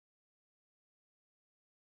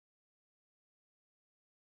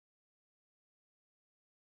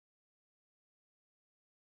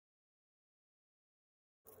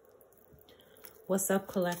What's up,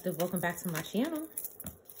 collective? Welcome back to my channel.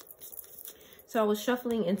 So I was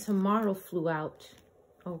shuffling and tomorrow flew out.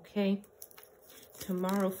 Okay.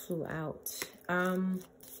 Tomorrow flew out.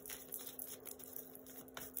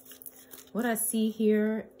 What I see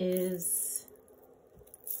here is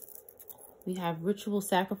we have ritual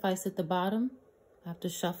sacrifice at the bottom after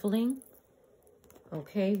shuffling.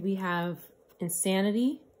 Okay. We have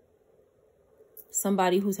insanity.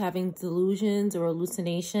 Somebody who's having delusions or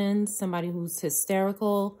hallucinations, somebody who's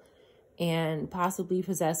hysterical and possibly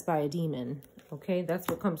possessed by a demon. Okay, that's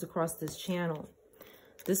what comes across this channel.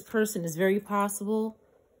 This person is very possible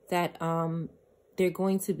that they're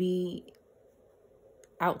going to be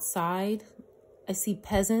outside. I see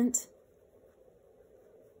peasant.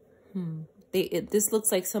 This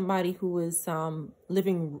looks like somebody who is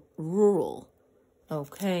living rural.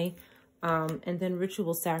 Okay. And then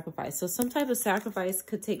ritual sacrifice. So some type of sacrifice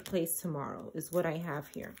could take place tomorrow is what I have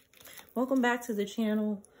here. Welcome back to the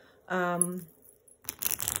channel.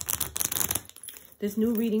 There's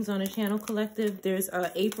new readings on the channel, collective. There's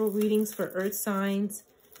April readings for earth signs,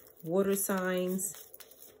 water signs,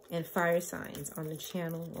 and fire signs on the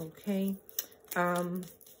channel, okay? And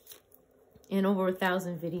over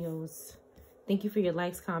 1,000 videos. Thank you for your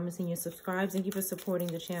likes, comments, and your subscribes. Thank you for supporting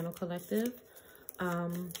the channel, collective.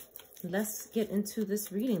 Let's get into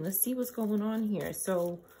this reading. Let's see what's going on here.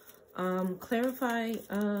 So, clarify,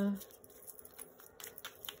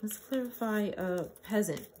 let's clarify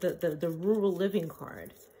peasant, the rural living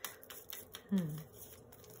card.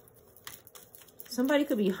 Somebody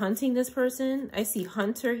could be hunting this person. I see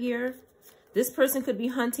hunter here. This person could be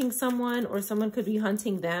hunting someone or someone could be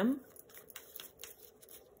hunting them.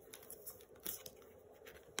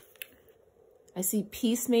 I see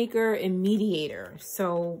peacemaker and mediator.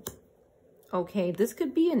 So, okay, this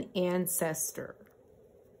could be an ancestor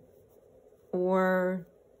or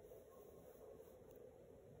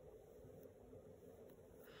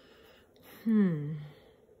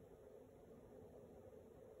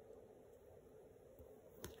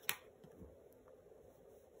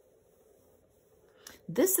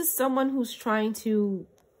this is someone who's trying to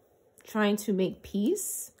make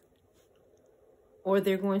peace, or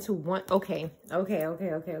they're going to want, okay.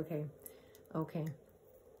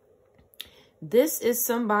 This is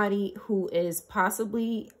somebody who is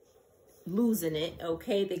possibly losing it,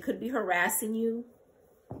 okay? They could be harassing you,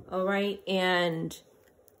 all right? And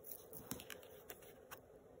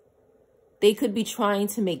they could be trying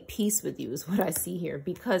to make peace with you is what I see here,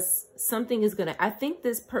 because something is going to, I think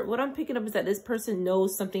what I'm picking up is that this person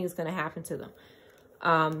knows something is going to happen to them.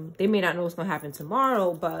 They may not know what's going to happen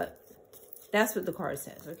tomorrow, but that's what the card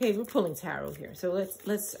says, okay? We're pulling tarot here. So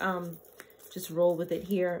let's just roll with it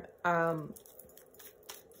here.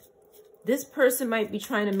 This person might be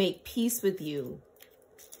trying to make peace with you,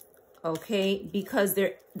 okay? Because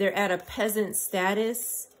they're at a peasant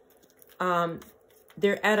status. I'm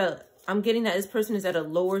getting that this person is at a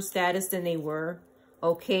lower status than they were,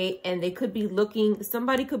 okay? And they could be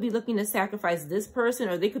somebody could be looking to sacrifice this person,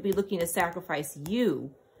 or they could be looking to sacrifice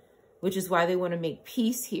you, which is why they want to make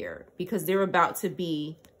peace here, because they're about to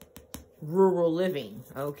be rural living,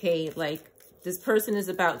 okay? Like, this person is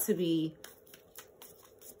about to be,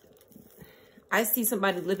 I see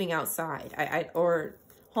somebody living outside, or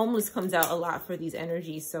homeless comes out a lot for these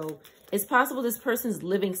energies. So it's possible this person's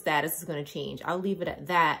living status is going to change. I'll leave it at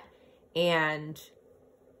that. And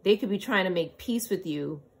they could be trying to make peace with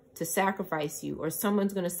you to sacrifice you, or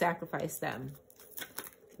someone's going to sacrifice them.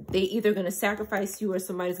 They either going to sacrifice you or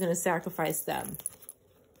somebody's going to sacrifice them.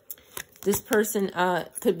 This person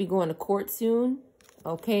could be going to court soon,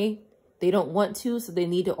 okay? They don't want to, so they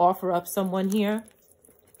need to offer up someone here.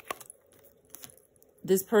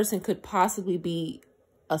 This person could possibly be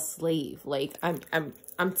a slave. Like,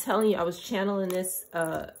 I'm telling you, I was channeling this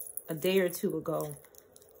a day or two ago.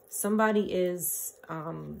 Somebody is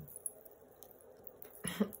in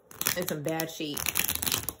some bad shape.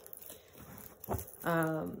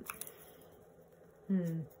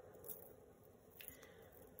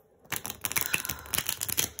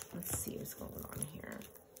 Let's see what's going on here.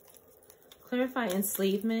 Clarify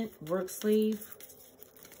enslavement, work slave.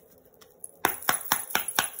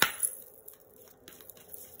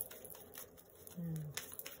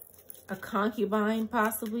 A concubine,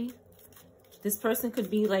 possibly. This person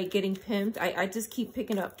could be like getting pimped. I just keep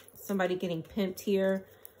picking up somebody getting pimped here.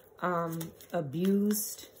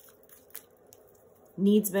 Abused.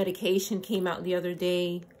 Needs medication came out the other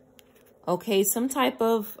day. Okay, some type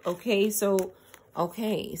of, so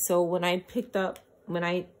when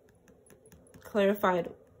I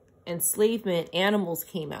clarified enslavement, animals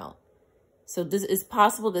came out. So this is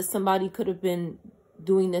possible that somebody could have been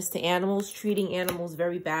doing this to animals, treating animals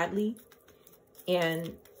very badly,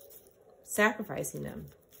 and sacrificing them.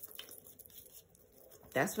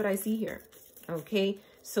 That's what I see here, okay?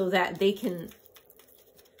 So that they can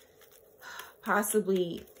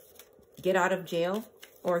possibly get out of jail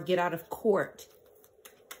or get out of court.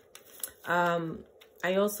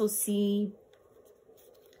 I also see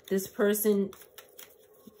this person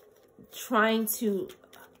trying to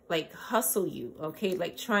like hustle you, okay?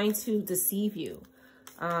 Like trying to deceive you.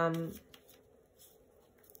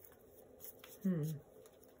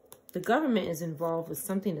 The government is involved with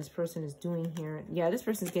something this person is doing here. Yeah, this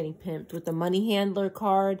person's getting pimped with the money handler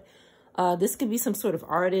card. This could be some sort of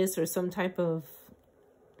artist or some type of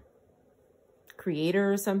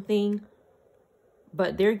creator or something.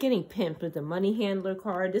 But they're getting pimped with the money handler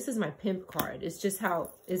card. This is my pimp card. It's just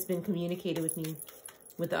how it's been communicated with me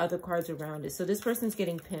with the other cards around it. So this person's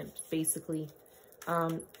getting pimped, basically.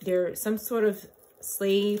 They're some sort of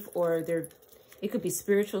slave, or it could be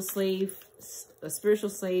spiritual slave, a spiritual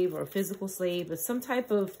slave or a physical slave, but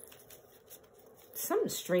something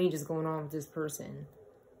strange is going on with this person.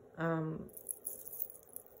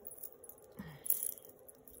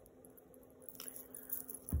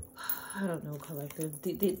 I don't know, collective.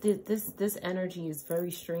 This energy is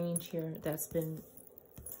very strange here. That's been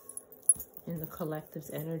in the collective's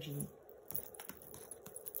energy.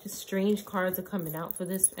 Just strange cards are coming out for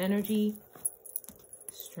this energy.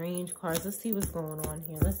 Strange cards. Let's see what's going on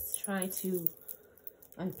here. Let's try to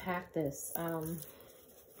unpack this.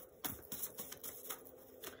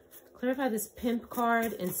 Clarify this pimp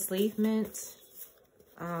card, enslavement,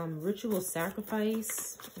 ritual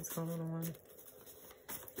sacrifice. What's going on?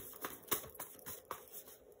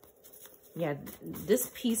 Yeah, this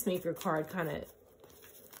peacemaker card kind of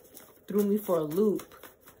threw me for a loop.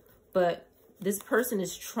 But this person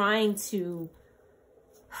is trying to...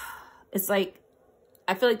 It's like,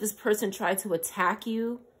 I feel like this person tried to attack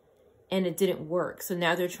you and it didn't work. So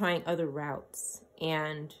now they're trying other routes.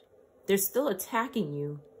 And they're still attacking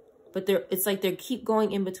you. But it's like they keep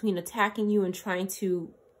going in between attacking you and trying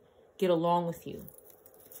to get along with you.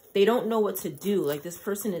 They don't know what to do. Like, this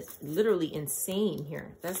person is literally insane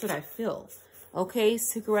here. That's what I feel. Okay,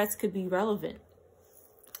 cigarettes could be relevant.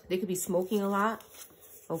 They could be smoking a lot.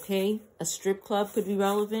 Okay, a strip club could be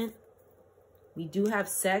relevant. We do have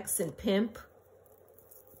sex and pimp.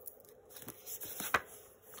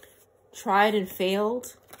 Tried and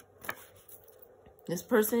failed. This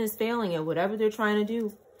person is failing at whatever they're trying to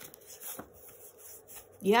do.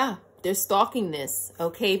 Yeah. They're stalking this,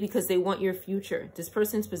 okay, because they want your future. This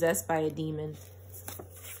person's possessed by a demon.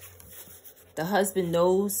 The husband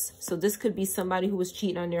knows. So this could be somebody who was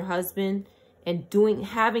cheating on their husband and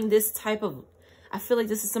having this type of... I feel like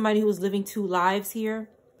this is somebody who is living two lives here.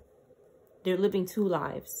 They're living two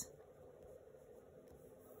lives.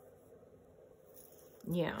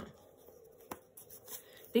 Yeah.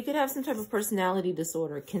 They could have some type of personality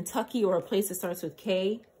disorder. Kentucky, or a place that starts with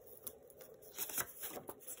K.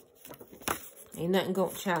 Ain't nothing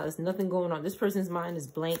going, child. There's nothing going on. This person's mind is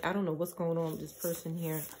blank. I don't know what's going on with this person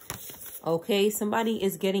here. Okay, somebody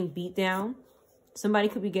is getting beat down. Somebody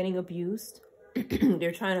could be getting abused.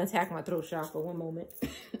 They're trying to attack my throat chakra. One moment.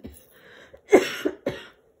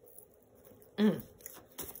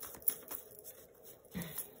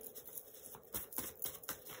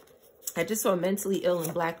 I just saw mentally ill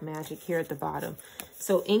and black magic here at the bottom.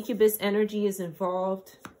 So incubus energy is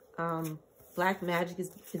involved. Black magic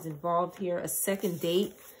is involved here. A second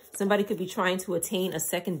date. Somebody could be trying to attain a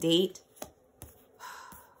second date.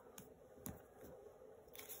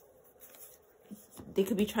 They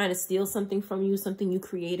could be trying to steal something from you, something you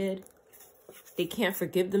created. They can't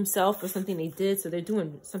forgive themselves for something they did, so they're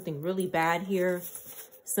doing something really bad here.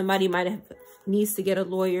 Somebody needs to get a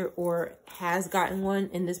lawyer or has gotten one,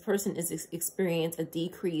 and this person is experiencing a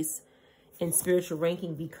decrease in spiritual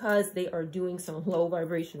ranking because they are doing some low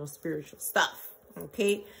vibrational spiritual stuff.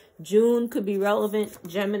 Okay, June could be relevant.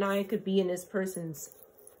 Gemini could be in this person's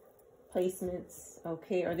placements.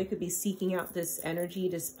 Okay, or they could be seeking out this energy,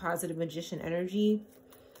 this positive magician energy.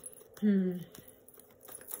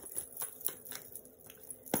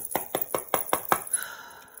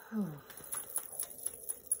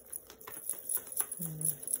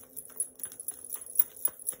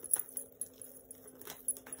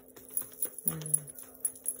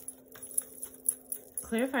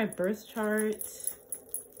 Clarify birth chart.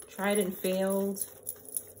 Tried and failed.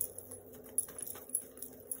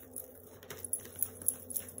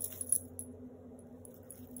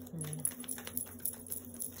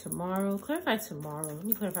 Tomorrow. Clarify tomorrow. Let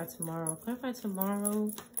me clarify tomorrow. Clarify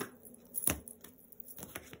tomorrow.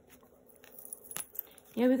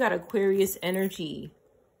 Yeah, we got Aquarius energy.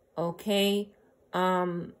 Okay.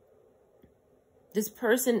 This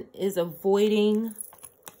person is avoiding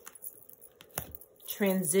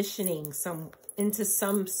transitioning into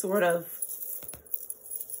some sort of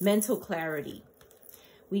mental clarity.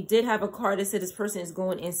 We did have a card that said this person is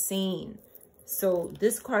going insane. So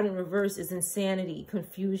this card in reverse is insanity,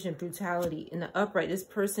 confusion, brutality. In the upright, this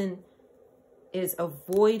person is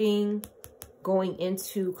avoiding going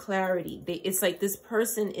into clarity. It's like this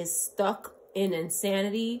person is stuck in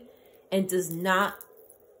insanity and does not,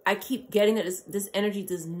 I keep getting that this energy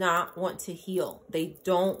does not want to heal. They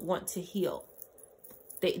don't want to heal.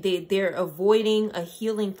 They're avoiding a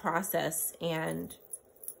healing process, and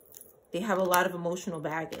they have a lot of emotional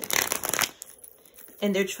baggage.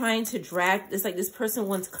 And they're trying to drag, it's like this person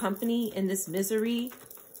wants company in this misery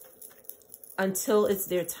until it's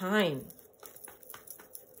their time,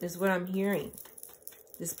 is what I'm hearing.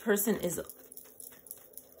 This person is...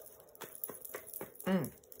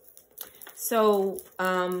 So,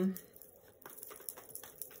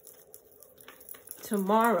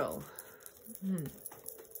 tomorrow...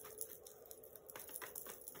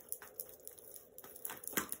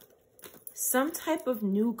 Some type of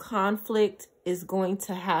new conflict is going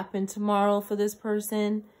to happen tomorrow for this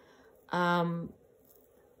person. Some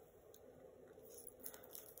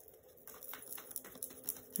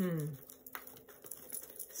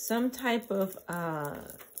type of,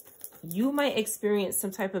 you might experience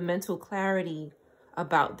some type of mental clarity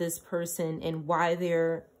about this person and why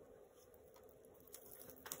they're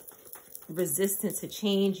resistant to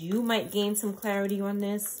change. You might gain some clarity on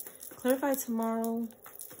this. Clarify tomorrow.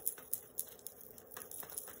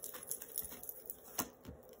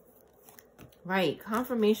 Right,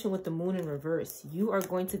 confirmation with the moon in reverse. You are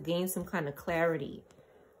going to gain some kind of clarity,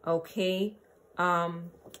 okay?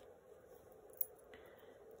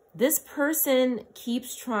 This person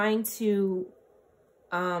keeps trying to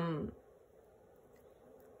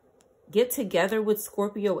get together with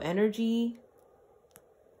Scorpio energy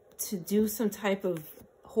to do some type of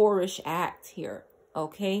whorish act here,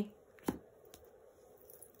 okay?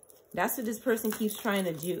 That's what this person keeps trying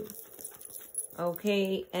to do.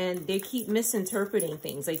 Okay, and they keep misinterpreting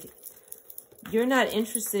things. Like, you're not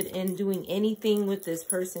interested in doing anything with this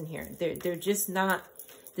person here. They're just not.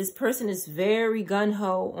 This person is very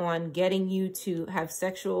gung-ho on getting you to have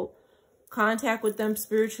sexual contact with them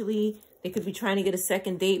spiritually. They could be trying to get a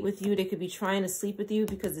second date with you. They could be trying to sleep with you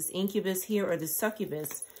because this incubus here or this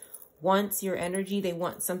succubus wants your energy. They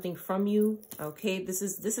want something from you. Okay, this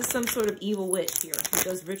is some sort of evil witch here who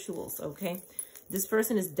does rituals. Okay. This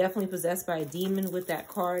person is definitely possessed by a demon with that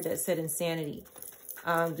card that said insanity.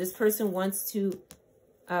 This person wants to...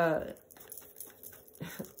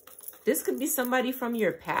 this could be somebody from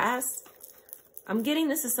your past. I'm getting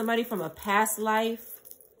this is somebody from a past life.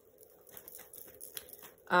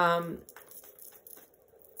 That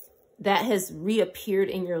has reappeared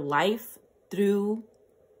in your life through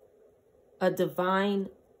a divine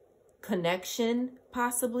connection,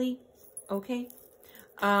 possibly. Okay.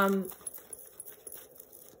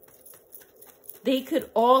 They could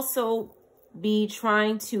also be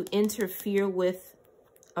trying to interfere with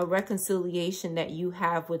a reconciliation that you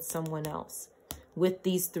have with someone else, with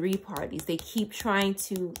these three parties. They keep trying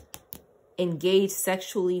to engage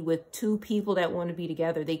sexually with two people that want to be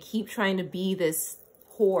together. They keep trying to be this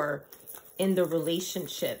whore in the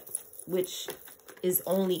relationship, which is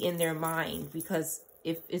only in their mind, because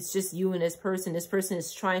if it's just you and this person is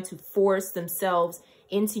trying to force themselves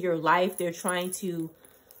into your life. They're trying to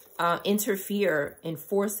interfere and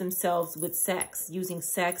force themselves with sex, using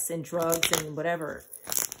sex and drugs and whatever,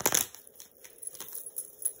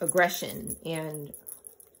 aggression and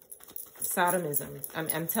sodomism.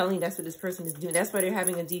 I'm telling you, that's what this person is doing. That's why they're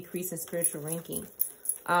having a decrease in spiritual ranking.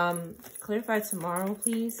 Clarify tomorrow,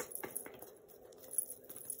 please.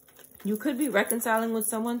 You could be reconciling with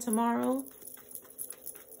someone tomorrow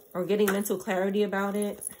or getting mental clarity about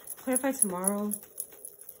it. Clarify tomorrow.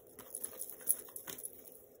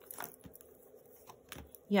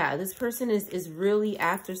 Yeah, this person is really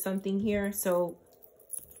after something here. So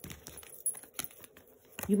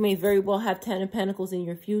you may very well have 10 of Pentacles in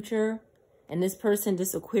your future. And this person,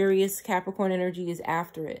 this Aquarius, Capricorn energy is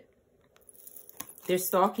after it. They're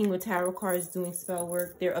stalking with tarot cards, doing spell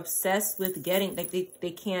work. They're obsessed with getting, like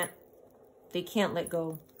they can't let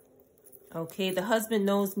go. Okay, the husband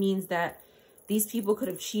knows means that these people could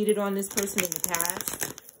have cheated on this person in the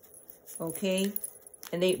past. Okay.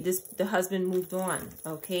 And the husband moved on,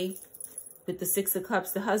 okay? With the Six of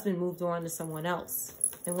Cups, the husband moved on to someone else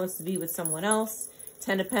and wants to be with someone else.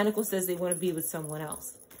 10 of Pentacles says they want to be with someone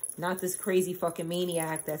else. Not this crazy fucking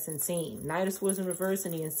maniac that's insane. Knight of Swords in reverse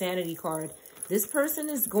and the Insanity card. This person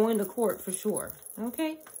is going to court for sure.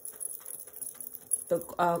 Okay? The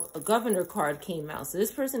a Governor card came out. So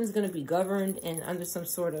this person is going to be governed and under some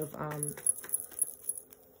sort of...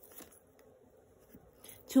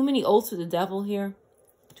 too many oaths to the devil here.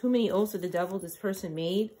 Too many oaths to the devil this person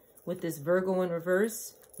made with this Virgo in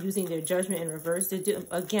reverse. Using their judgment in reverse. They're doing,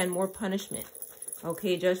 again, more punishment.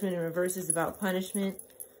 Okay, judgment in reverse is about punishment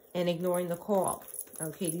and ignoring the call.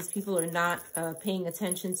 Okay, these people are not paying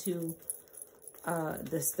attention to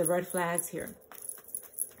the red flags here.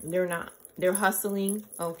 They're not. They're hustling,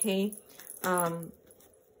 okay?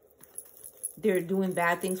 They're doing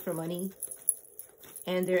bad things for money.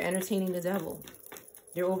 And they're entertaining the devil.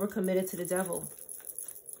 They're overcommitted to the devil.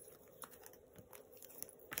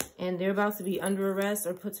 And they're about to be under arrest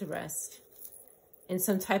or put to rest. In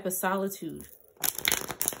some type of solitude.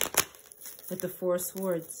 With the Four of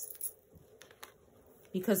Swords.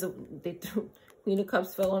 Because they threw... Queen of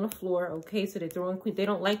Cups fell on the floor. Okay, so they're throwing... They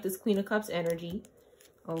don't like this Queen of Cups energy.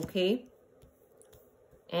 Okay.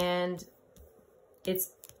 And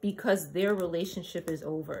it's because their relationship is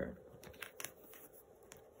over.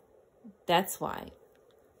 That's why.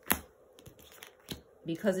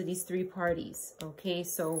 Because of these three parties. Okay,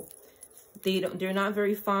 so they're not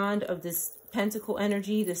very fond of this Pentacle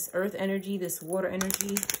energy, this Earth energy, this water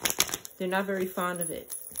energy. They're not very fond of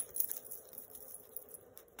it.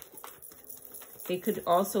 They could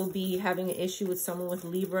also be having an issue with someone with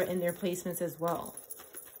Libra in their placements as well.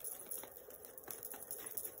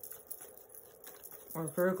 Or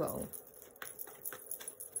Virgo.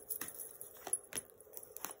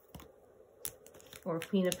 Or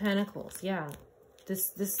Queen of Pentacles. Yeah.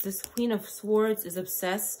 This Queen of Swords is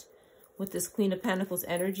obsessed with this Queen of Pentacles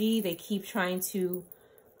energy. They keep trying to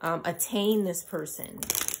attain this person.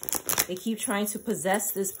 They keep trying to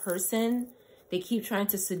possess this person. They keep trying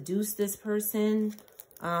to seduce this person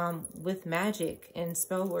with magic and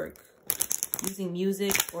spell work. Using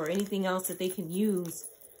music or anything else that they can use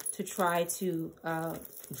to try to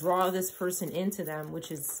draw this person into them, which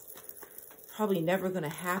is probably never going to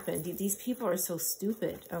happen. These people are so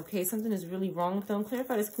stupid, okay? Something is really wrong with them.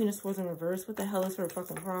 Clarify this Queen of Swords in reverse. What the hell is her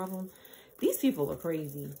fucking problem? These people are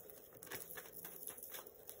crazy.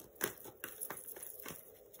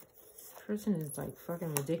 This person is like fucking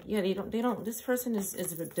ridiculous. Yeah, they don't, this person is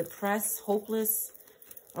depressed, hopeless.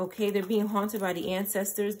 Okay, they're being haunted by the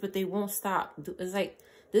ancestors, but they won't stop. It's like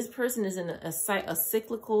this person is in a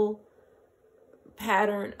cyclical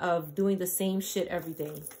pattern of doing the same shit every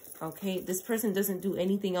day. Okay, this person doesn't do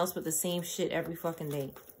anything else but the same shit every fucking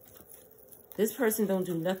day. This person don't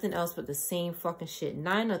do nothing else but the same fucking shit.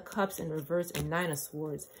 9 of Cups in reverse and 9 of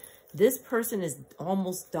Swords. This person is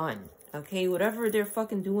almost done. Okay, whatever they're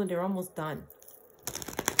fucking doing, they're almost done.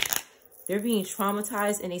 They're being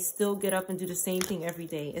traumatized and they still get up and do the same thing every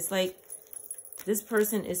day. It's like this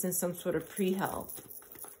person is in some sort of pre-hell.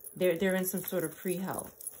 They're in some sort of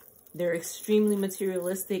pre-hell. They're extremely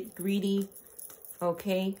materialistic, greedy.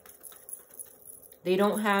 Okay, they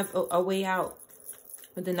don't have a way out.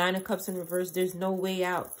 With the 9 of Cups in reverse, there's no way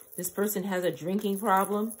out. This person has a drinking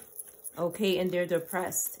problem, okay, and they're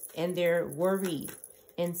depressed, and they're worried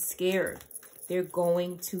and scared. They're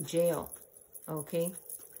going to jail, okay?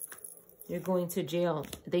 They're going to jail.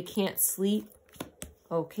 They can't sleep,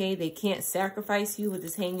 okay? They can't sacrifice you with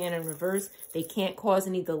this Hangman in reverse. They can't cause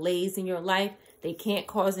any delays in your life. They can't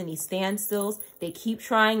cause any standstills. They keep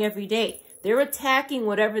trying every day. They're attacking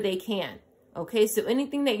whatever they can. Okay, so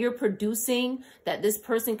anything that you're producing that this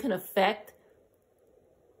person can affect,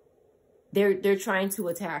 they're trying to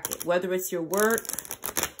attack it. Whether it's your work,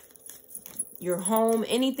 your home,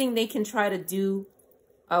 anything they can try to do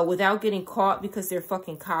without getting caught because they're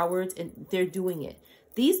fucking cowards, and they're doing it.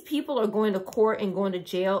 These people are going to court and going to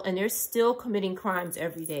jail, and they're still committing crimes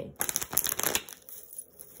every day.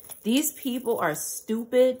 These people are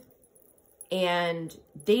stupid. And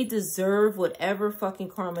they deserve whatever fucking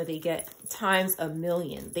karma they get times a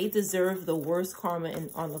million. They deserve the worst karma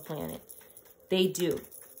on the planet. They do.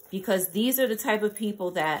 Because these are the type of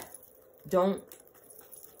people that don't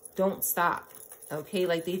stop. Okay?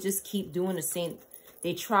 Like they just keep doing the same.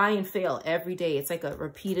 They try and fail every day. It's like a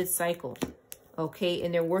repeated cycle. Okay?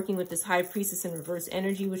 And they're working with this High Priestess in reverse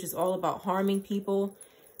energy, which is all about harming people,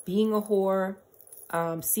 being a whore,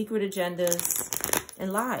 secret agendas,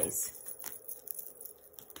 and lies.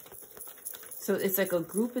 So it's like a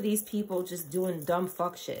group of these people just doing dumb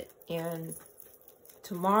fuck shit. And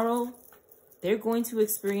tomorrow, they're going to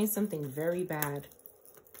experience something very bad.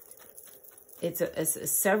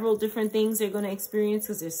 It's several different things they're going to experience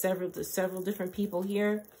because there's several different people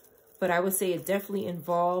here. but I would say it definitely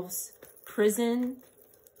involves prison,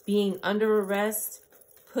 being under arrest,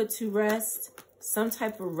 put to rest, some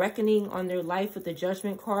type of reckoning on their life with the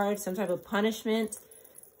Judgment card, some type of punishment,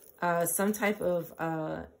 some type of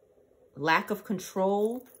lack of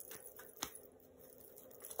control,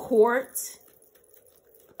 court,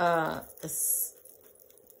 a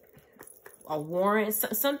warrant.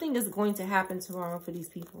 Something is going to happen tomorrow for these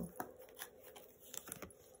people.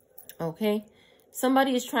 Okay?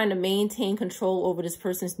 Somebody is trying to maintain control over this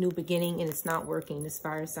person's new beginning, and it's not working, this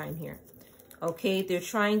fire sign here. Okay? They're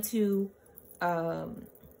trying to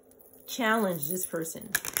challenge this person.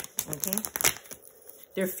 Okay?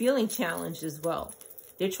 They're feeling challenged as well.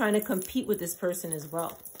 They're trying to compete with this person as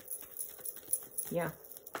well. Yeah.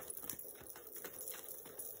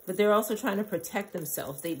 But they're also trying to protect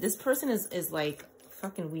themselves. This person is like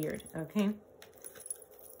fucking weird, okay?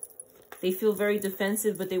 They feel very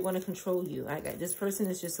defensive, but they want to control you. This person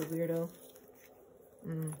is just a weirdo.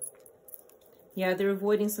 Yeah, they're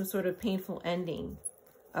avoiding some sort of painful ending.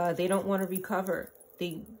 They don't want to recover.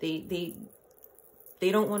 They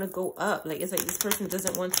don't want to go up. Like, it's like this person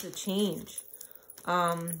doesn't want to change.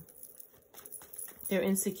 They're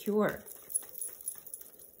insecure.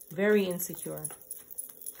 Very insecure.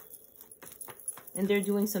 And they're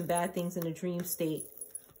doing some bad things in a dream state.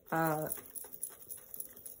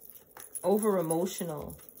 Over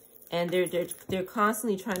emotional. And they're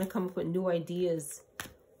constantly trying to come up with new ideas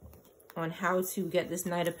on how to get this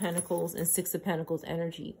Knight of Pentacles and Six of Pentacles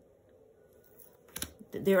energy.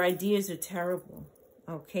 Their ideas are terrible.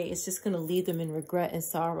 Okay, it's just going to lead them in regret and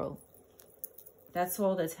sorrow. That's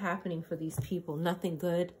all that's happening for these people. Nothing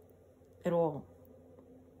good at all.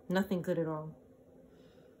 Nothing good at all.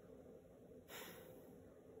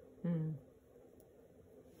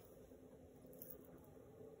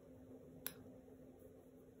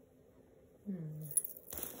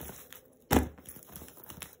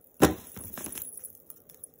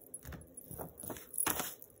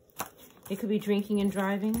 It could be drinking and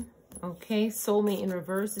driving. Okay, soulmate in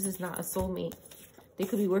reverse. This is not a soulmate. They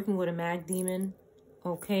could be working with a mag demon.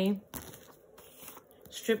 Okay.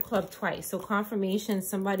 Strip club twice. So confirmation,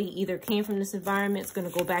 somebody either came from this environment, is going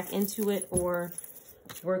to go back into it, or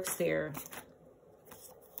works there.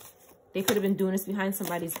 They could have been doing this behind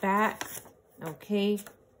somebody's back. Okay.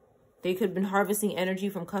 They could have been harvesting energy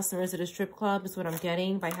from customers at a strip club, is what I'm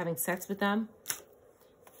getting, by having sex with them.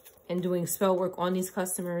 And doing spell work on these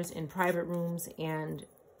customers in private rooms, and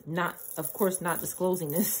not, of course, not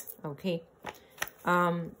disclosing this. Okay.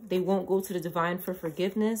 They won't go to the divine for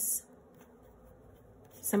forgiveness.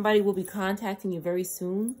 Somebody will be contacting you very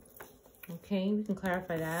soon. Okay, we can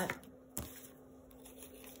clarify that.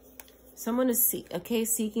 Someone is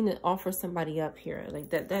seeking to offer somebody up here. Like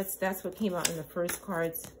that's what came out in the first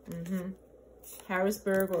cards.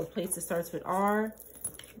 Harrisburg, or a place that starts with R.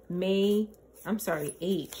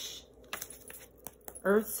 H.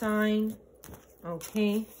 Earth sign.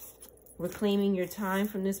 Okay. Reclaiming your time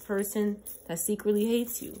from this person that secretly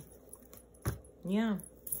hates you. Yeah.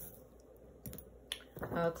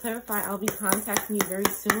 Clarify, I'll be contacting you very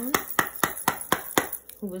soon.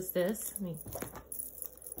 Who was this? Let me...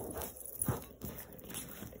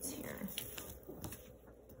 It's here.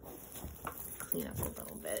 Clean up a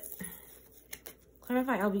little bit.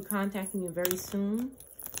 Clarify, I'll be contacting you very soon.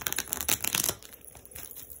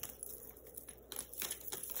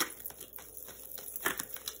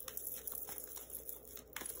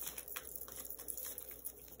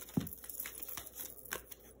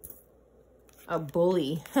 A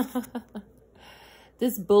bully.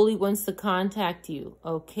 This bully wants to contact you.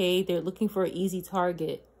 Okay, they're looking for an easy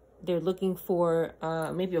target. They're looking for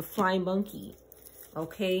maybe a flying monkey.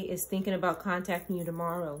 Okay, is thinking about contacting you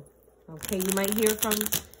tomorrow. Okay, you might hear from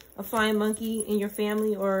a flying monkey in your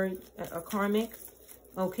family, or a karmic.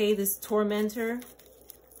 Okay, this tormentor.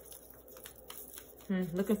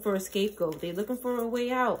 Looking for a scapegoat. They're looking for a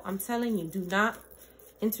way out. I'm telling you, do not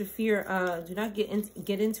interfere. Do not get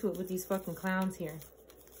into it with these fucking clowns here.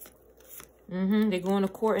 They're going to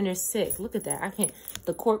court and they're sick. Look at that. I can't.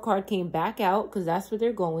 The court card came back out because that's where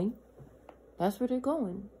they're going. That's where they're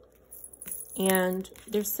going. And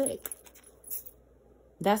they're sick.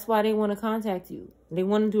 That's why they want to contact you. They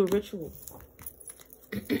want to do a ritual.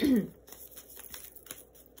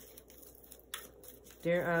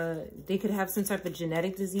 They could have some type of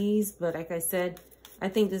genetic disease, but like I said, I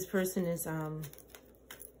think this person is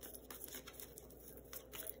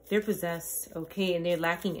they're possessed, okay, and they're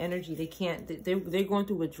lacking energy. They can't. They're going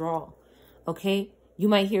through withdrawal, okay. You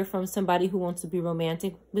might hear from somebody who wants to be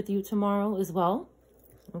romantic with you tomorrow as well,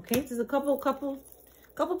 okay. There's a couple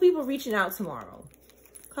people reaching out tomorrow.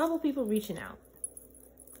 Couple people reaching out.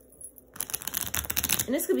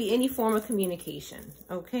 And this could be any form of communication,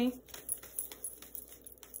 okay?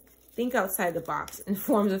 Think outside the box in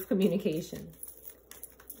forms of communication.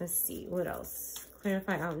 Let's see, what else?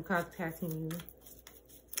 Clarify, I'll be contacting you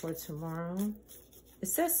for tomorrow. It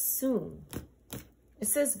says soon. It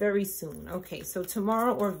says very soon. Okay, so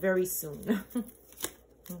tomorrow or very soon.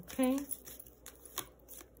 Okay.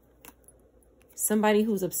 Somebody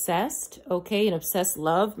who's obsessed, okay, and obsessed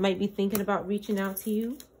love might be thinking about reaching out to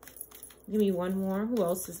you. Give me one more. Who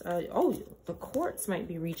else is, oh, the courts might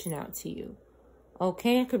be reaching out to you.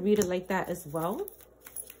 Okay, I could read it like that as well.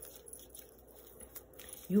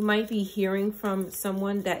 You might be hearing from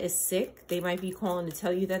someone that is sick. They might be calling to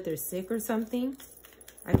tell you that they're sick or something.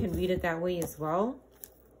 I can read it that way as well.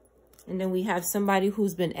 And then we have somebody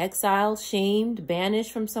who's been exiled, shamed,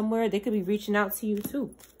 banished from somewhere. They could be reaching out to you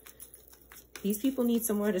too. These people need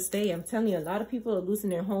somewhere to stay. I'm telling you, a lot of people are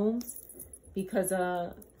losing their homes because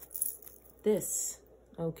this.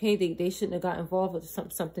 Okay, they shouldn't have got involved with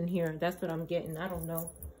something here. That's what I'm getting. I don't know,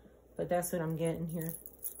 but that's what I'm getting here.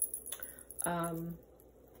 All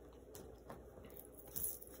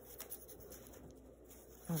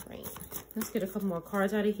right, let's get a couple more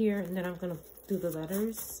cards out of here, and then I'm gonna do the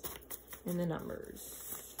letters and the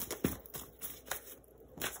numbers.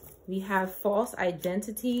 We have false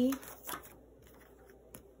identity,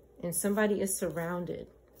 and somebody is surrounded.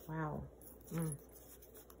 Wow.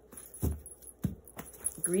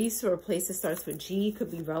 Greece, or a place that starts with G,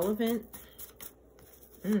 could be relevant.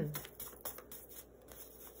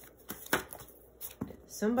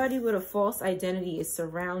 Somebody with a false identity is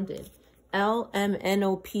surrounded. L, M, N,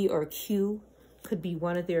 O, P, or Q could be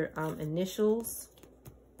one of their initials.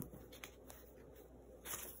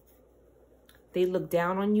 They look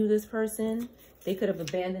down on you, this person. They could have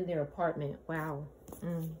abandoned their apartment. Wow.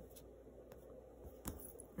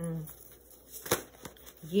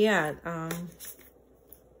 Yeah,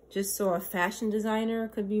 just saw a fashion designer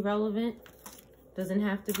could be relevant. Doesn't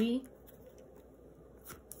have to be.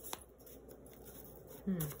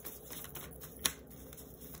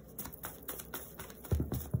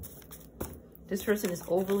 This person is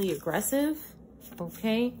overly aggressive.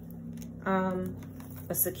 Okay. A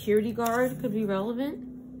security guard could be relevant.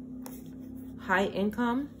 High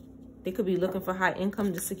income. They could be looking for high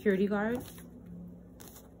income, the security guard.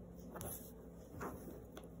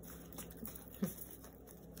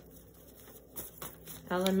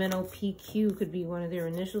 LMNOPQ could be one of their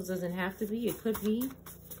initials. Doesn't have to be. It could be.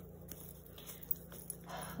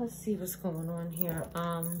 Let's see what's going on here.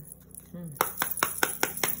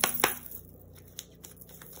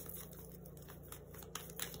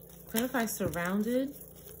 Clarify surrounded.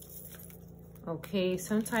 Okay,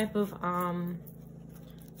 some type of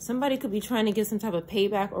somebody could be trying to get some type of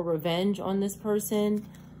payback or revenge on this person.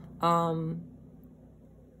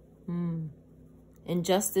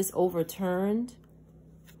 Injustice overturned,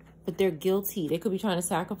 but they're guilty. They could be trying to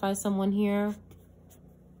sacrifice someone here.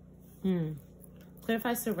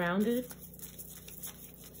 Clarify surrounded.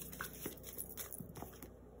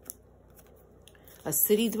 A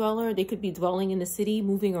city dweller. They could be dwelling in the city,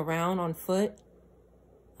 moving around on foot.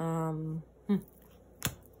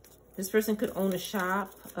 This person could own a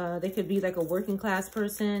shop. They could be like a working class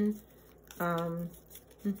person. Or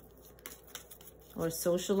a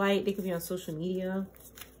socialite. They could be on social media.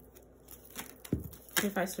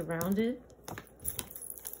 If I surrounded.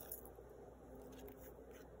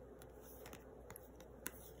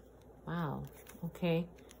 Wow. Okay.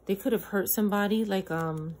 They could have hurt somebody, like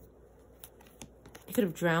they could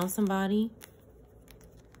have drowned somebody.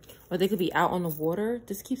 Or they could be out on the water.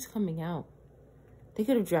 This keeps coming out. They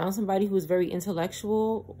could have drowned somebody who was very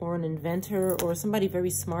intellectual, or an inventor, or somebody very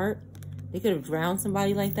smart. They could have drowned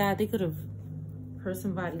somebody like that. They could have hurt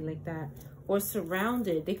somebody like that. Or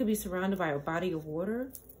surrounded. They could be surrounded by a body of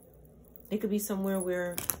water. They could be somewhere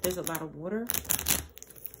where there's a lot of water.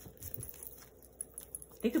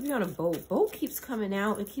 They could be on a boat. Boat keeps coming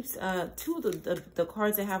out. It keeps, two of the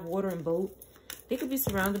cards that have water and boat. They could be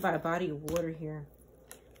surrounded by a body of water here.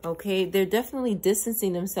 Okay, they're definitely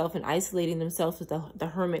distancing themselves and isolating themselves with the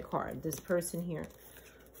Hermit card, this person here.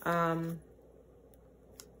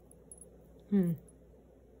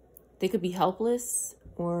 They could be helpless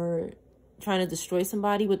or trying to destroy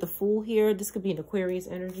somebody with the Fool here. This could be an Aquarius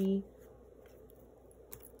energy.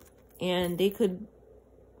 And they could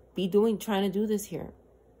be trying to do this here.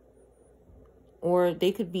 Or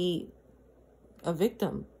they could be a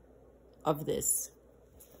victim of this.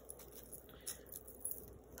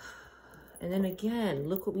 And then again,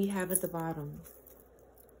 look what we have at the bottom.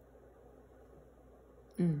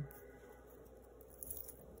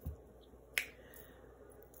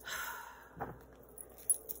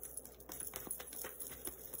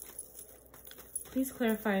 Please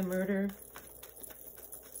clarify murder.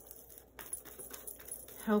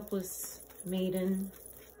 Helpless maiden.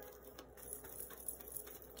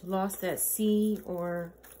 Lost at sea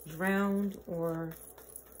or drowned or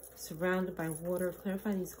surrounded by water.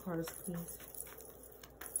 Clarify these cards, please.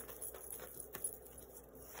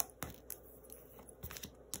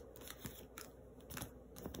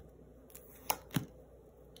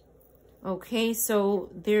 Okay, so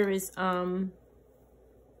there is,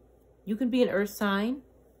 you can be an earth sign,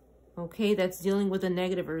 okay, that's dealing with a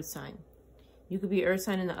negative earth sign. You could be earth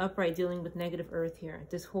sign in the upright dealing with negative earth here.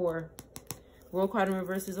 This whore. World card in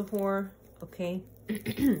reverse is a whore, okay.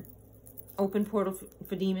 Open portal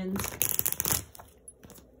for demons.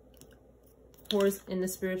 Whores in the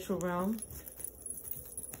spiritual realm.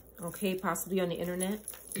 Okay, possibly on the internet.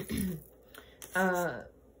 They're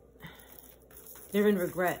in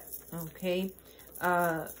regret. Okay,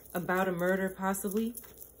 about a murder possibly.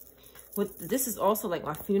 This is also like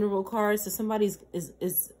my funeral card. So somebody's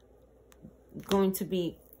is going to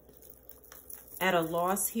be at a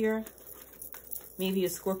loss here. Maybe a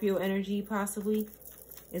Scorpio energy possibly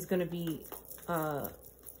is going to be at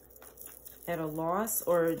a loss,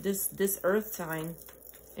 or this earth sign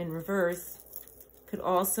in reverse could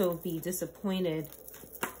also be disappointed.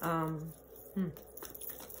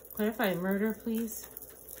 Clarify murder, please.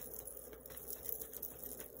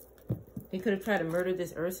 They could have tried to murder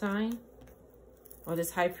this earth sign or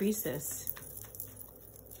this high priestess.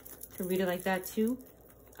 Could read it like that too.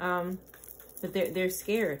 But they're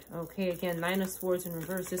scared. Okay, again, 9 of Swords in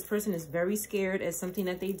reverse. This person is very scared at something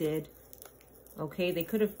that they did. Okay, they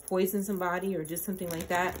could have poisoned somebody or just something like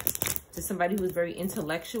that to somebody who is very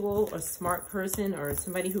intellectual or smart person, or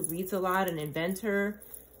somebody who reads a lot, an inventor.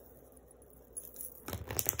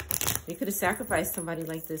 They could have sacrificed somebody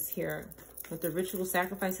like this here with the ritual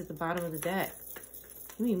sacrifice at the bottom of the deck.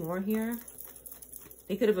 Give me more here.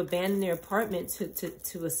 They could have abandoned their apartment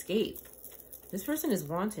to escape. This person is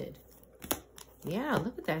wanted. Yeah,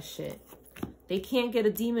 look at that shit. They can't get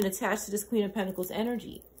a demon attached to this Queen of Pentacles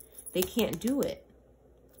energy. They can't do it.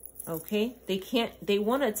 Okay? They can't. They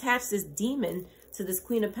want to attach this demon to this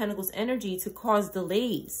Queen of Pentacles energy to cause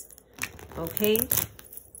delays. Okay?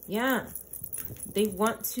 Yeah. They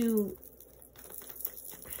want to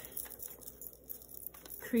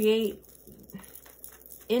create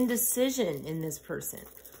indecision in this person.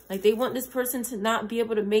 Like, they want this person to not be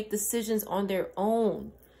able to make decisions on their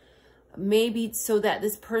own. Maybe so that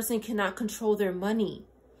this person cannot control their money.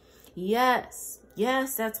 Yes.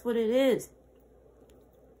 Yes, that's what it is.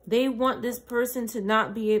 They want this person to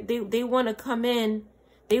not be, they want to come in.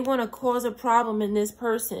 They want to cause a problem in this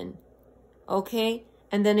person. Okay?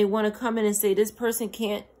 And then they want to come in and say, this person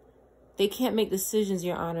can't, they can't make decisions,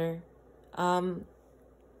 Your Honor. We're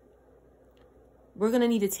going to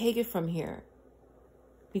need to take it from here.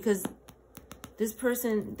 Because this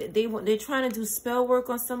person, they're trying to do spell work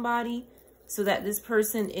on somebody so that this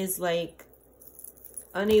person is like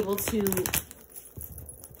unable to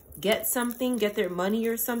get something, get their money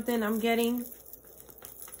or something. I'm getting.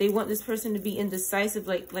 They want this person to be indecisive,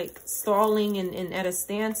 like stalling and at a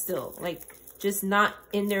standstill, like just not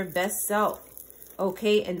in their best self.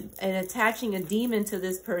 Okay, and attaching a demon to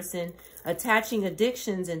this person, attaching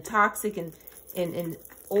addictions and toxic and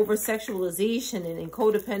over-sexualization and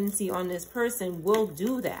codependency on this person will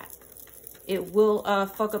do that. It will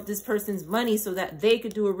fuck up this person's money so that they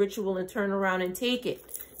could do a ritual and turn around and take it.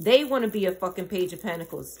 They want to be a fucking Page of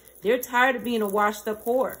Pentacles. They're tired of being a washed-up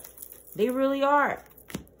whore. They really are.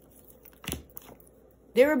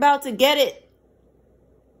 They're about to get it.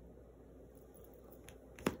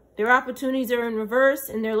 Their opportunities are in reverse,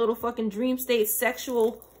 and their little fucking dream state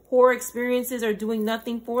sexual whore experiences are doing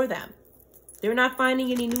nothing for them. They're not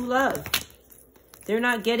finding any new love. They're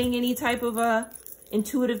not getting any type of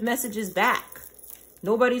intuitive messages back.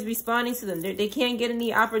 Nobody's responding to them. They can't get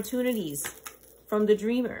any opportunities from the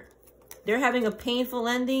dreamer. They're having a painful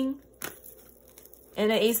ending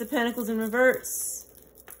and an Ace of Pentacles in reverse.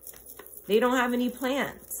 They don't have any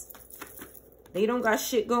plans. They don't got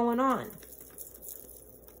shit going on.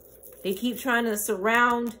 They keep trying to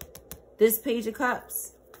surround this Page of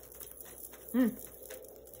Cups.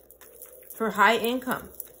 For high income.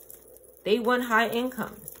 They want high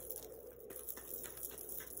income.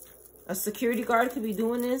 A security guard could be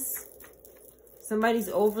doing this. Somebody's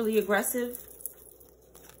overly aggressive.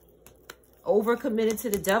 Overcommitted to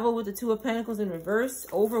the devil with the Two of Pentacles in reverse.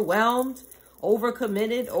 Overwhelmed.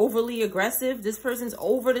 Overcommitted. Overly aggressive. This person's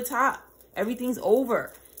over the top. Everything's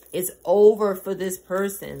over. It's over for this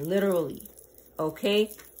person. Literally. Okay?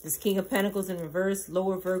 This King of Pentacles in reverse.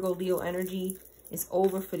 Lower Virgo, Leo energy. It's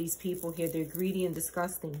over for these people here. They're greedy and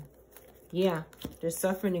disgusting. Yeah, they're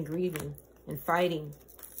suffering and grieving and fighting.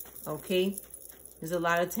 Okay? There's a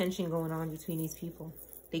lot of tension going on between these people.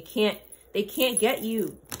 They can't get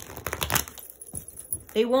you.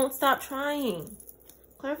 They won't stop trying.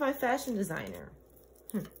 Clarify fashion designer.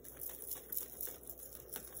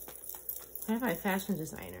 Clarify fashion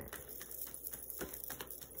designer.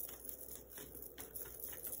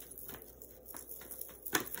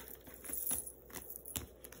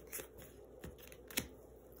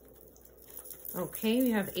 Okay,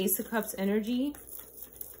 we have Ace of Cups energy,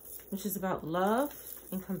 which is about love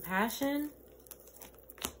and compassion.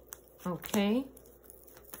 Okay.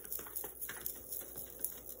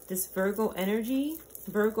 This Virgo energy,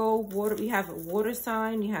 Virgo, water, we have a water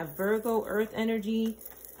sign, you have Virgo, earth energy,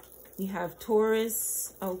 you have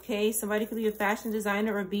Taurus. Okay, somebody could be a fashion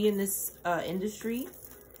designer or be in this industry.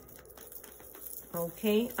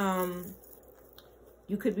 Okay,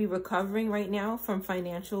 you could be recovering right now from a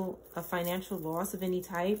financial loss of any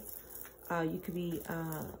type. You could be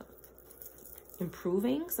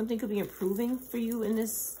improving. Something could be improving for you in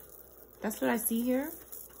this. That's what I see here.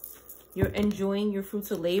 You're enjoying your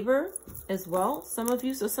fruits of labor as well, some of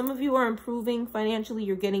you. So some of you are improving financially.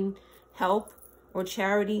 You're getting help or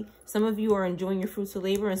charity. Some of you are enjoying your fruits of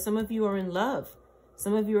labor, and some of you are in love.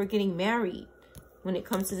 Some of you are getting married when it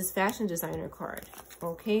comes to this fashion designer card.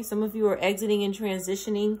 Okay, some of you are exiting and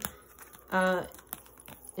transitioning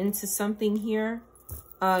into something here.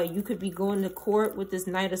 You could be going to court with this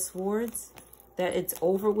Knight of Swords, that it's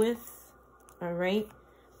over with. All right.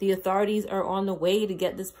 The authorities are on the way to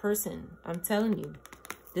get this person. I'm telling you.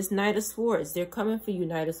 This Knight of Swords, they're coming for you,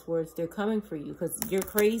 Knight of Swords. They're coming for you because you're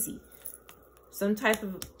crazy. Some type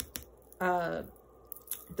of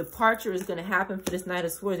departure is going to happen for this Knight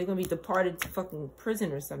of Swords. They're going to be departed to fucking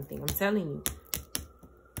prison or something. I'm telling you.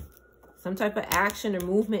 Some type of action or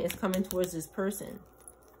movement is coming towards this person.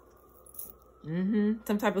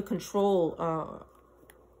 Some type of control,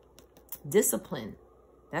 discipline.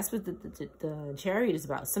 That's what the Chariot is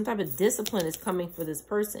about. Some type of discipline is coming for this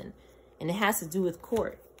person. And it has to do with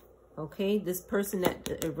court. Okay? This person that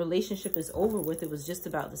the relationship is over with, it was just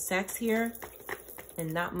about the sex here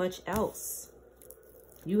and not much else.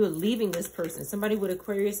 You are leaving this person. Somebody with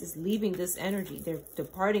Aquarius is leaving this energy. They're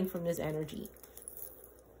departing from this energy.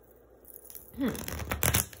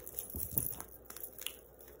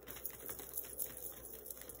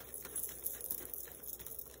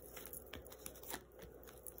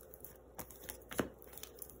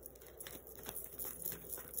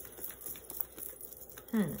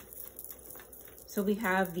 So we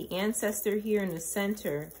have the Ancestor here in the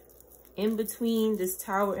center, in between this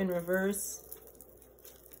Tower in reverse.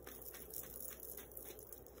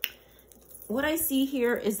 What I see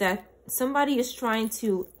here is that somebody is trying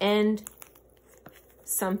to end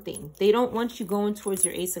something. They don't want you going towards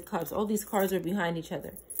your Ace of Cups. All these cards are behind each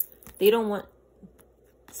other. They don't want,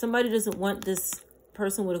 somebody doesn't want this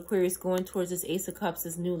person with Aquarius going towards this Ace of Cups,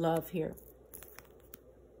 this new love here.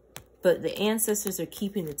 But the ancestors are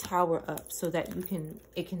keeping the tower up so that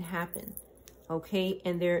it can happen. Okay?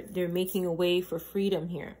 And they're making a way for freedom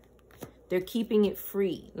here. They're keeping it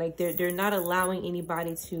free. Like they're not allowing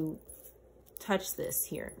anybody to touch this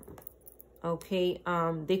here. Okay?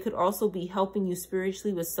 They could also be helping you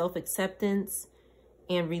spiritually with self-acceptance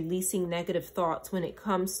and releasing negative thoughts when it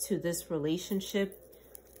comes to this relationship.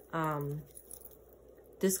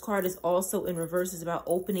 This card is also in reverse. It's about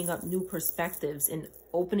opening up new perspectives and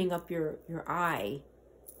opening up your eye.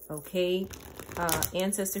 Okay?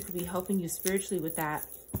 Ancestor could be helping you spiritually with that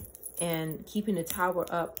and keeping the tower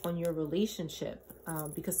up on your relationship.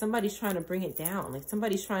 Because somebody's trying to bring it down. Like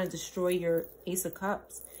somebody's trying to destroy your Ace of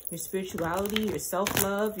Cups. Your spirituality, your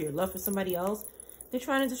self-love, your love for somebody else. They're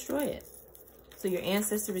trying to destroy it. So your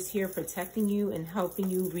ancestor is here protecting you and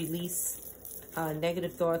helping you release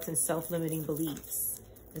negative thoughts and self-limiting beliefs.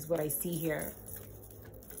 Is what I see here.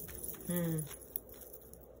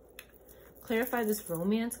 Clarify this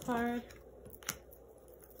romance card.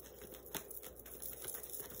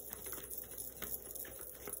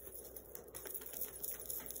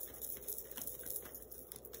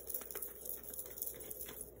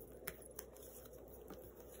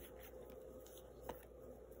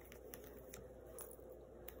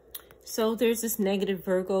 So there's this negative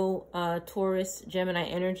Virgo, Taurus, Gemini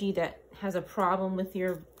energy that has a problem with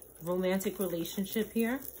your romantic relationship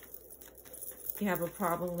here. You have a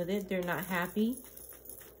problem with it. They're not happy.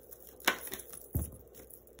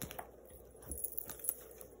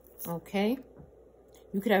 Okay.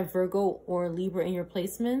 You could have Virgo or Libra in your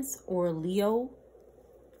placements, or Leo.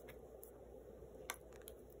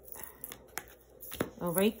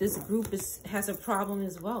 All right. This group has a problem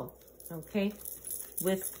as well. Okay.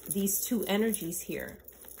 with these two energies here.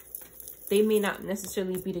 They may not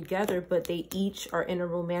necessarily be together, but they each are in a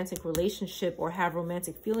romantic relationship or have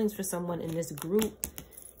romantic feelings for someone in this group.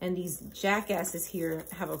 And these jackasses here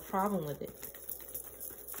have a problem with it.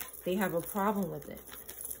 They have a problem with it.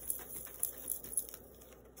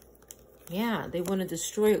 Yeah, they want to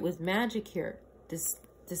destroy it with magic here. This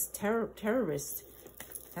terrorist.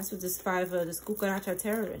 That's what this this cucaracha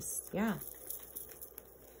terrorist. Yeah.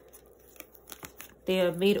 They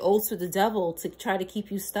have made oaths with the devil to try to keep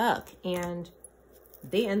you stuck. And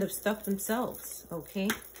they end up stuck themselves. Okay.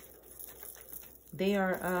 They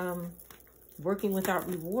are working without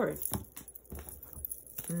reward.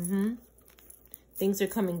 Things are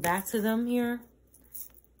coming back to them here.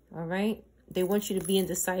 All right. They want you to be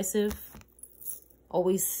indecisive.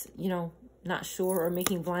 Always, you know, not sure or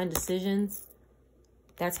making blind decisions.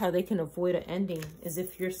 That's how they can avoid an ending, is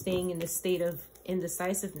if you're staying in this state of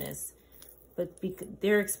indecisiveness. But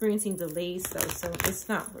they're experiencing delays, so it's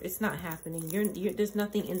not happening. There's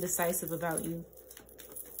nothing indecisive about you.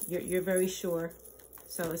 You're very sure.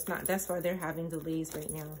 So it's not, that's why they're having delays right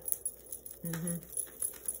now.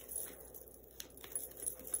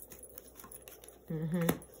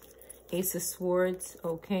 Ace of Swords,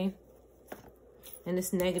 okay. And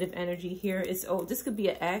this negative energy here is, oh, this could be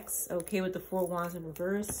an X, okay, with the Four Wands in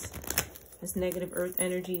reverse. This negative earth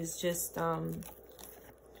energy is just,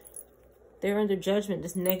 they're under judgment.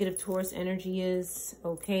 This negative Taurus energy is,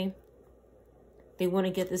 okay. They want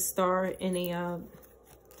to get this star in a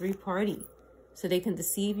three-party so they can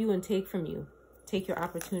deceive you and take from you. Take your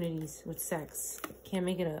opportunities with sex. Can't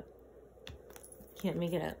make it up. Can't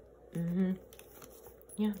make it up.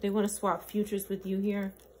 Yeah, they want to swap futures with you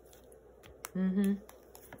here.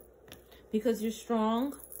 Because you're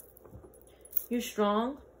strong. You're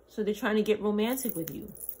strong. So they're trying to get romantic with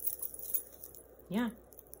you. Yeah.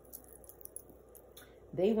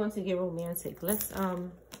 They want to get romantic. Let's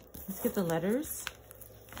get the letters.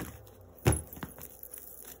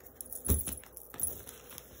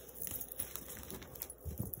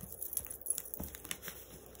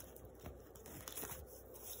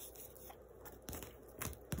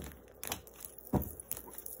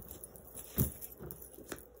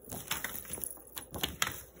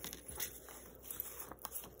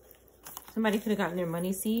 Somebody could have gotten their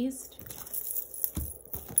money seized.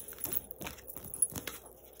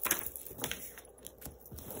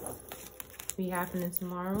 Be happening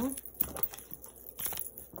tomorrow.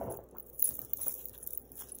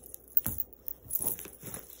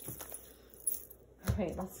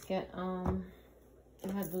 Okay, let's get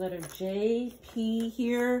we have the letter J, P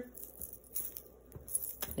here.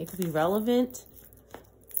 They could be relevant.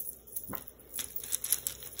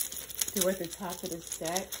 They're at the top of this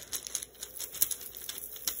deck.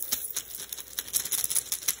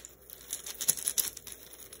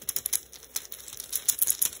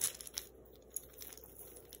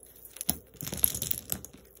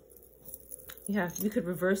 Yeah, you could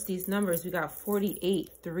reverse these numbers. We got 48,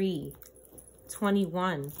 3,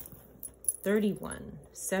 21, 31,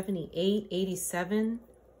 78, 87,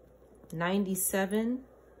 97,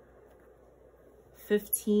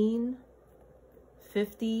 15,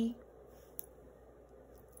 50,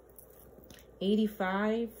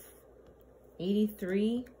 85,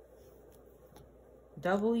 83,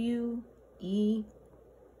 W, E,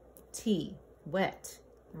 T, wet.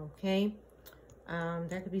 Okay.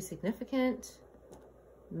 That could be significant.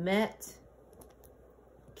 Met,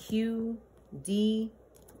 Q, D,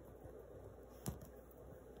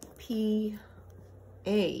 P,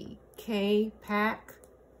 A, K, pack,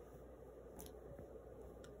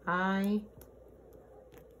 I,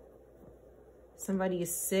 somebody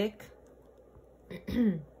is sick,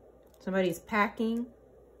 somebody is packing,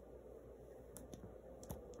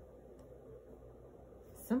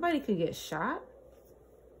 somebody could get shot.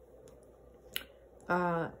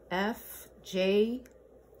 F, J,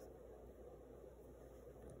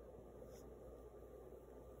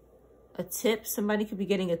 a tip. Somebody could be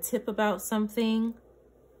getting a tip about something.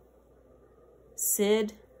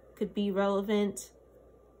 Sid could be relevant.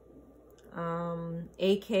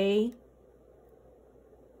 AK.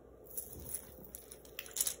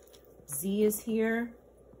 Z is here.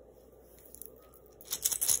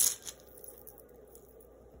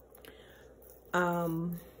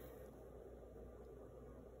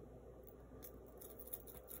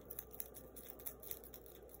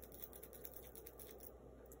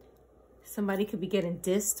 Somebody could be getting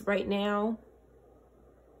dissed right now.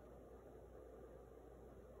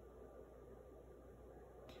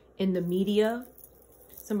 In the media.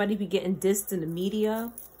 Somebody be getting dissed in the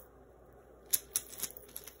media.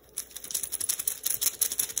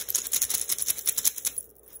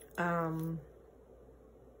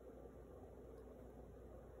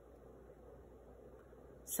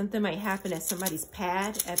 Something might happen at somebody's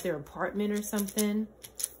pad at their apartment or something.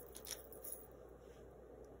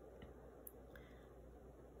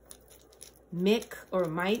 Mick or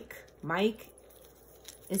Mike. Mike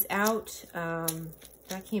is out.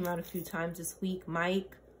 That came out a few times this week.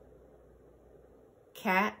 Mike.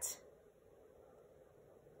 Cat.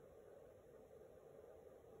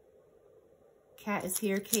 Cat is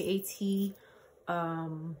here. K-A-T.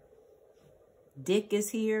 Dick is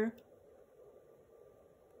here.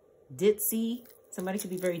 Ditzy. Somebody could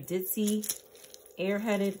be very ditzy,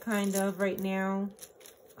 airheaded kind of right now.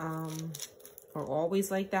 Or always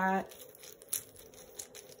like that.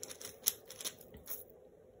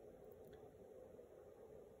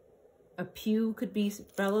 A pew could be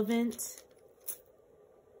relevant.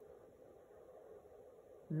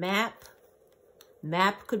 Map.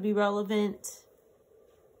 Map could be relevant.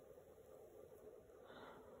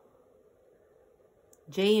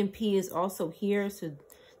 J and P is also here, so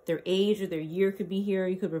their age or their year could be here.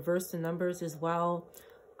 You could reverse the numbers as well.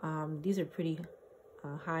 These are pretty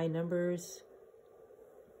high numbers.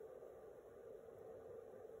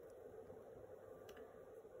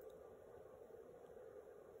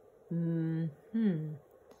 I'm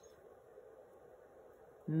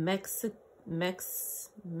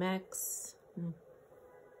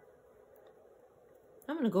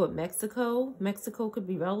gonna go with Mexico. Mexico could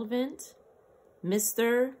be relevant.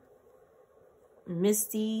 Mr.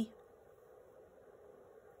 Misty.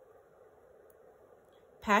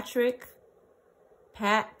 Patrick.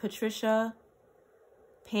 Pat. Patricia.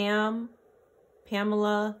 Pam.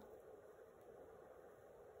 Pamela.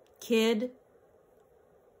 Kid.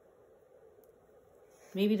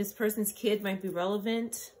 Maybe this person's kid might be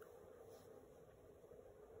relevant.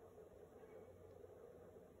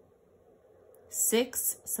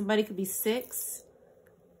 Six. Somebody could be 6.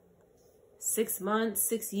 6 months,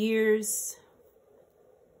 6 years,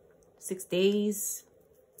 6 days.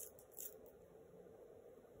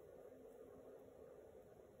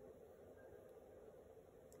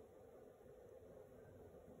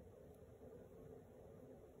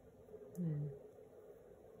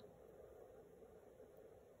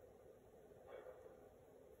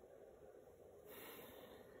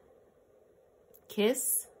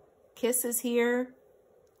 Kiss. Kiss is here.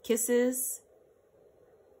 Kisses.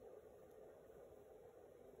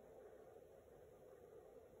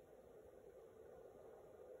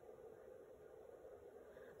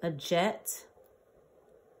 A jet.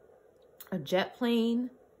 A jet plane.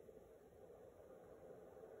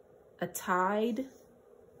 A tide.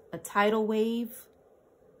 A tidal wave.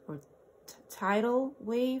 Or tidal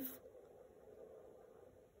wave.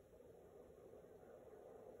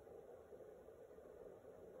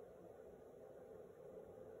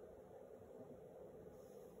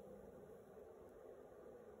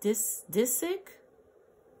 Disick.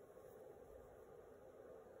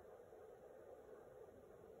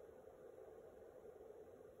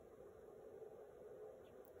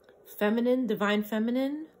 Feminine, divine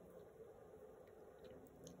feminine.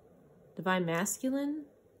 Divine masculine.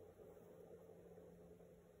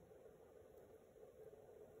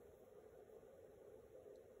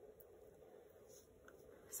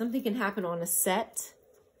 Something can happen on a set.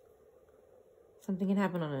 Something can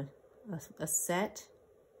happen on a set.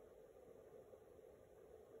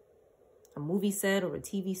 A movie set or a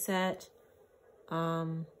TV set.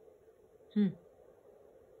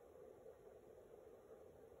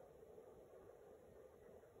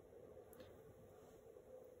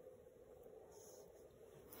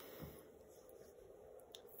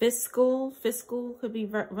 Fiscal could be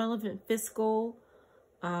relevant. Fiscal.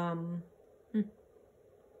 A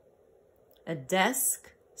desk.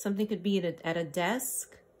 Something could be at a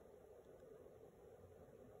desk.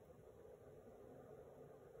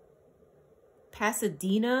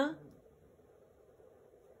 Pasadena.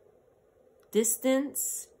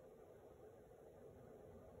 Distance.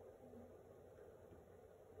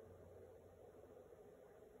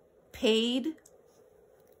 Paid.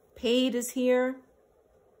 Paid is here.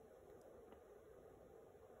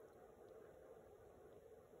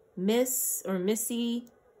 Miss or Missy.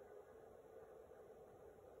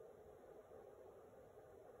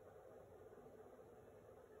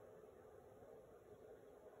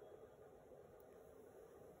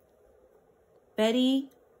 Betty.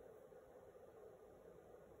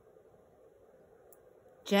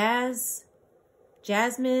 Jasmine.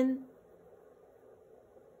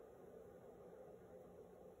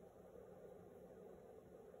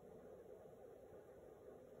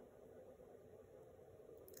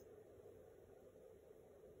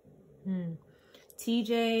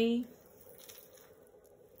 TJ.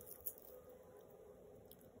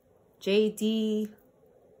 JD,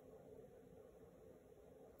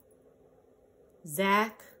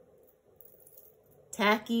 Zach,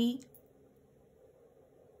 Tacky,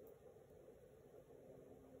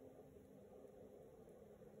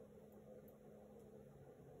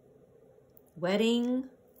 Wedding,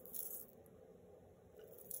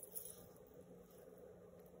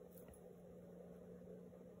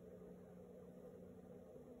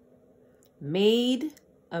 Maid,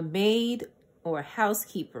 a maid or a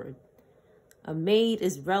housekeeper. A maid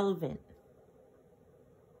is relevant.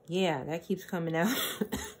 Yeah, that keeps coming out.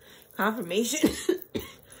 Confirmation.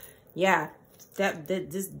 Yeah,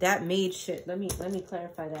 that maid shit. Let me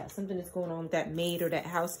clarify that. Something is going on with that maid or that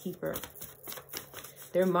housekeeper.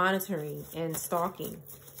 They're monitoring and stalking.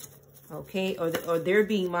 Okay, or they're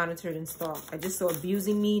being monitored and stalked. I just saw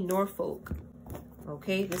abusing me, Norfolk.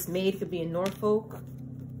 Okay, this maid could be in Norfolk.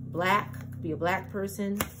 Black, could be a black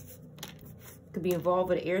person. Could be involved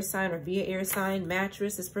with an air sign or via air sign.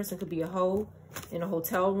 Mattress, this person could be a hoe in a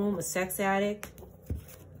hotel room, a sex addict.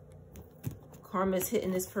 Karma is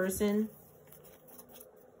hitting this person.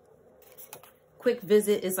 Quick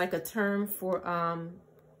visit is like a term for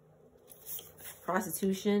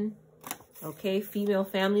prostitution. Okay, female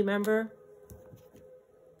family member.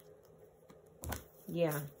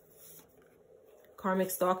 Yeah. Karmic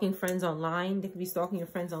stalking friends online. They could be stalking your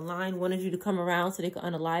friends online. Wanted you to come around so they could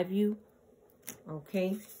unalive you.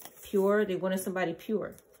 Okay. Pure. They wanted somebody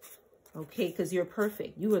pure. Okay, because you're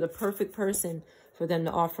perfect. You are the perfect person for them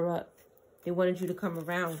to offer up. They wanted you to come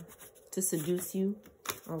around to seduce you.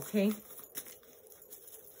 Okay.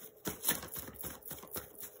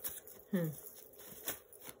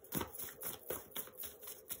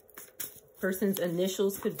 Person's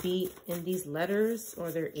initials could be in these letters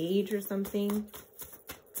or their age or something.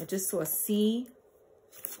 I just saw C.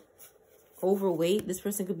 Overweight. This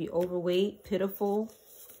person could be overweight, pitiful.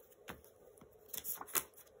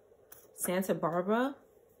 Santa Barbara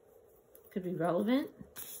could be relevant.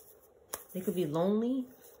 They could be lonely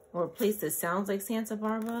or a place that sounds like Santa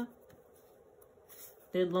Barbara.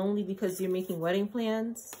 They're lonely because you're making wedding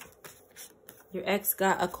plans. Your ex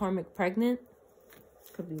got a karmic pregnant.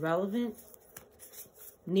 Could be relevant.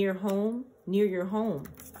 Near home, near your home.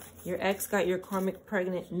 Your ex got your karmic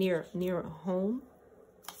pregnant near home.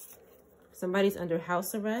 Somebody's under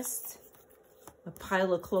house arrest. A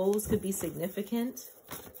pile of clothes could be significant.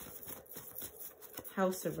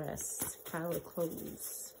 House arrest, pile of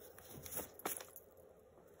clothes.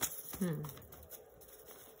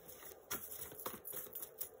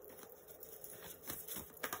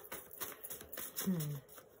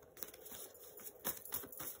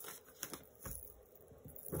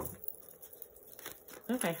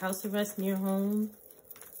 Okay, house arrest near home.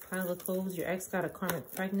 Pile of clothes. Your ex got a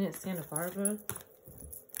karmic pregnant. Santa Barbara.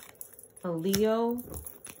 A Leo.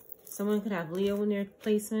 Someone could have Leo in their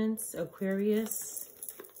placements. Aquarius.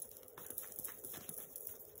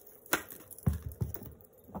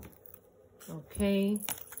 Okay.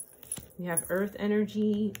 You have earth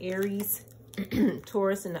energy. Aries.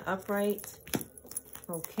 Taurus in the upright.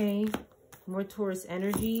 Okay. More Taurus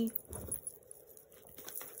energy.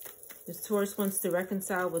 This Taurus wants to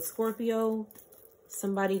reconcile with Scorpio.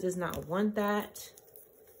 Somebody does not want that.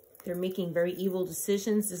 They're making very evil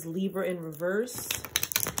decisions. This Libra in reverse.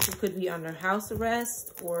 Who could be under house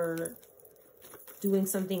arrest or doing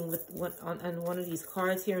something with on one of these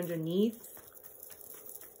cards here underneath.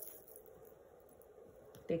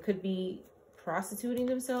 They could be prostituting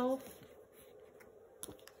themselves.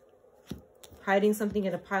 Hiding something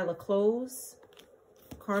in a pile of clothes.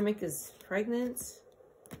 Karmic is pregnant.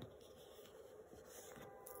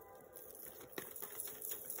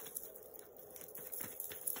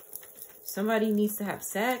 Somebody needs to have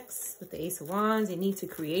sex with the Ace of Wands. They need to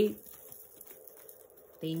create.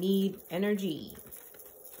 They need energy.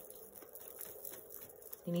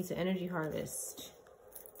 They need to energy harvest.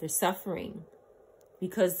 They're suffering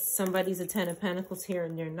because somebody's a 10 of Pentacles here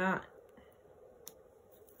and they're not.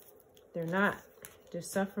 They're not. They're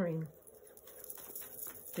suffering.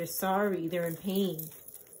 They're sorry. They're in pain.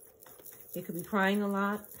 They could be crying a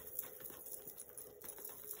lot.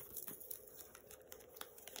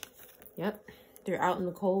 Yep. They're out in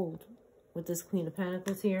the cold with this Queen of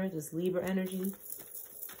Pentacles here. This Libra energy.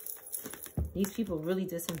 These people really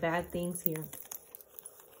did some bad things here.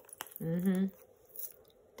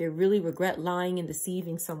 They really regret lying and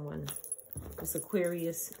deceiving someone. This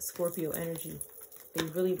Aquarius, Scorpio energy. They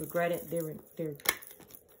really regret it. They're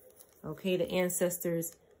okay. The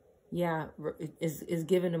ancestors, yeah, is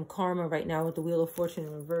giving them karma right now with the Wheel of Fortune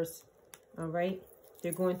in reverse. All right.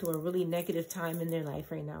 They're going through a really negative time in their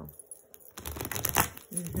life right now.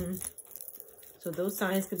 So those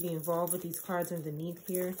signs could be involved with these cards underneath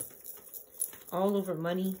here. All over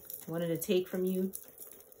money, wanting to take from you,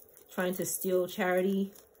 trying to steal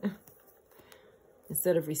charity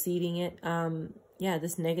instead of receiving it. Yeah,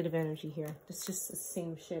 this negative energy here. It's just the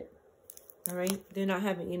same shit. All right? They're not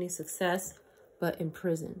having any success, but in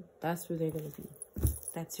prison. That's where they're going to be.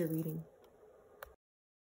 That's your reading.